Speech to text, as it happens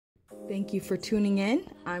Thank you for tuning in.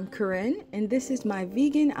 I'm Korenn, and this is my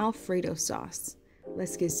vegan Alfredo sauce.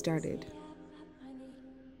 Let's get started.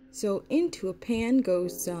 So into a pan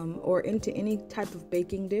goes or into any type of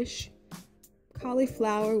baking dish,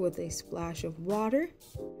 cauliflower with a splash of water,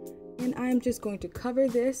 and I'm just going to cover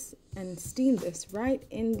this and steam this right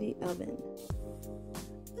in the oven.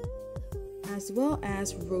 As well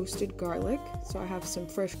as roasted garlic. So I have some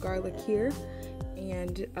fresh garlic here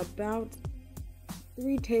and about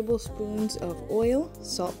 3 tablespoons of oil,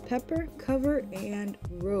 salt, pepper, cover and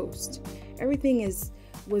roast. Everything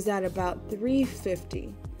was at about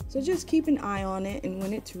 350. So just keep an eye on it, and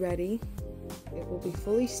when it's ready, it will be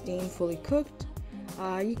fully steamed, fully cooked.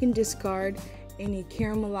 You can discard any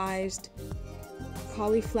caramelized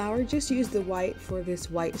cauliflower. Just use the white for this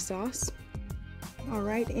white sauce.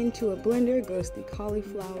 Alright, into a blender goes the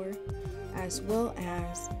cauliflower as well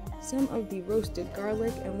as some of the roasted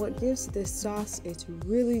garlic, and what gives this sauce its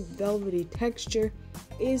really velvety texture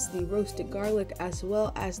is the roasted garlic as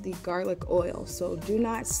well as the garlic oil. So do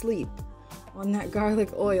not sleep on that garlic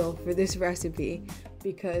oil for this recipe,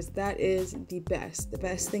 because that is the best. The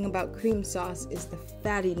best thing about cream sauce is the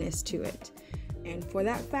fattiness to it, and for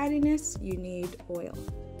that fattiness you need oil.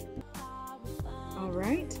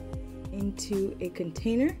 Alright, into a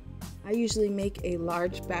container. I usually make a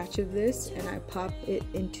large batch of this and I pop it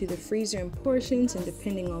into the freezer in portions, and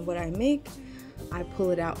depending on what I make, I pull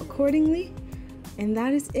it out accordingly. And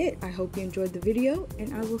that is it. I hope you enjoyed the video,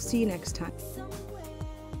 and I will see you next time.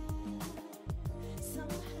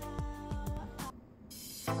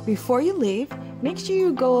 Before you leave, make sure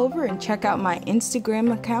you go over and check out my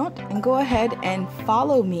Instagram account and go ahead and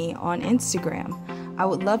follow me on Instagram. I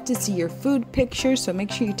would love to see your food pictures, so make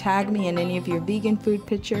sure you tag me in any of your vegan food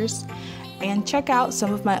pictures, and check out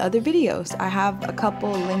some of my other videos. I have a couple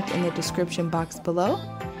linked in the description box below.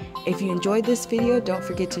 If you enjoyed this video, don't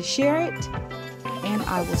forget to share it, and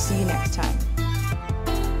I will see you next time.